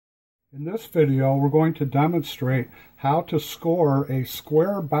In this video, we're going to demonstrate how to score a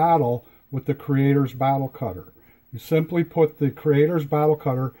square battle with the Creator's Battle Cutter. You simply put the Creator's Battle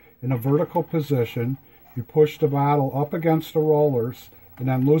Cutter in a vertical position, you push the battle up against the rollers, and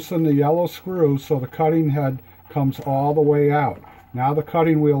then loosen the yellow screw so the cutting head comes all the way out. Now the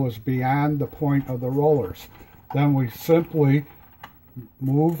cutting wheel is beyond the point of the rollers. Then we simply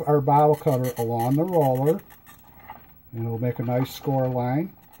move our battle cutter along the roller, and it'll make a nice score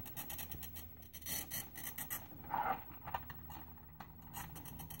line.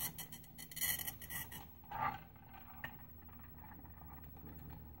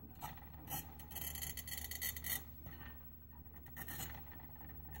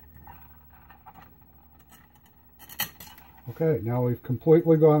 Okay, now we've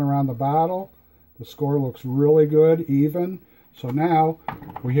completely gone around the battle. The score looks really good, even. So now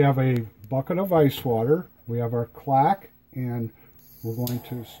we have a bucket of ice water. We have our clack, and we're going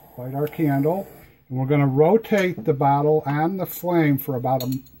to light our candle. And we're going to rotate the battle on the flame for about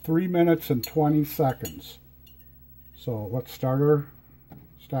 3 minutes and 20 seconds. So let's start our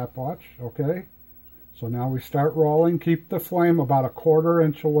stopwatch. Okay, so now we start rolling. Keep the flame about 1/4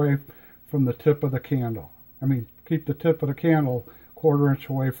 inch away from the tip of the candle. Keep the tip of the candle 1/4 inch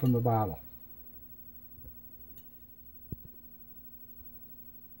away from the bottle.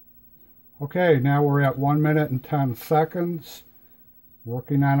 Okay, now we're at 1 minute and 10 seconds.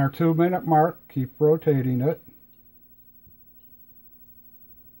 Working on our 2-minute mark. Keep rotating it.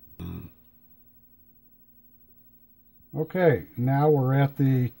 Okay, now we're at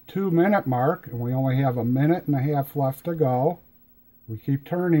the 2-minute mark, and we only have 1.5 minutes left to go. We keep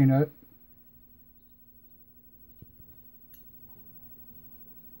turning it.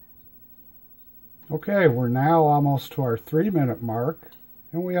 Okay, we're now almost to our 3-minute mark,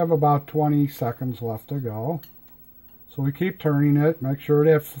 and we have about 20 seconds left to go. So we keep turning it. Make sure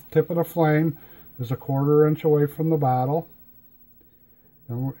the tip of the flame is 1/4 inch away from the bottle.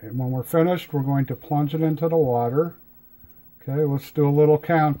 And when we're finished, we're going to plunge it into the water. Okay, let's do a little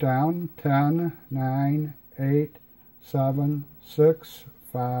countdown. 10, 9, 8, 7, 6,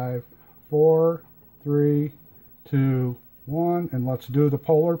 5, 4, 3, 2, 1, and let's do the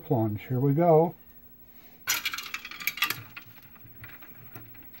polar plunge. Here we go.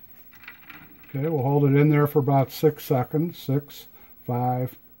 Okay, we'll hold it in there for about 6 seconds. 6,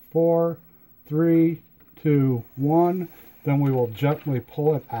 5, 4, 3, 2, 1. Then we will gently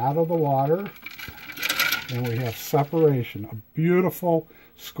pull it out of the water, and we have separation. A beautiful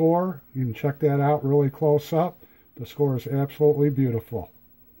score. You can check that out really close up. The score is absolutely beautiful.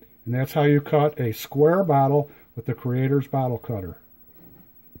 And that's how you cut a square battle with the Creator's Battle Cutter.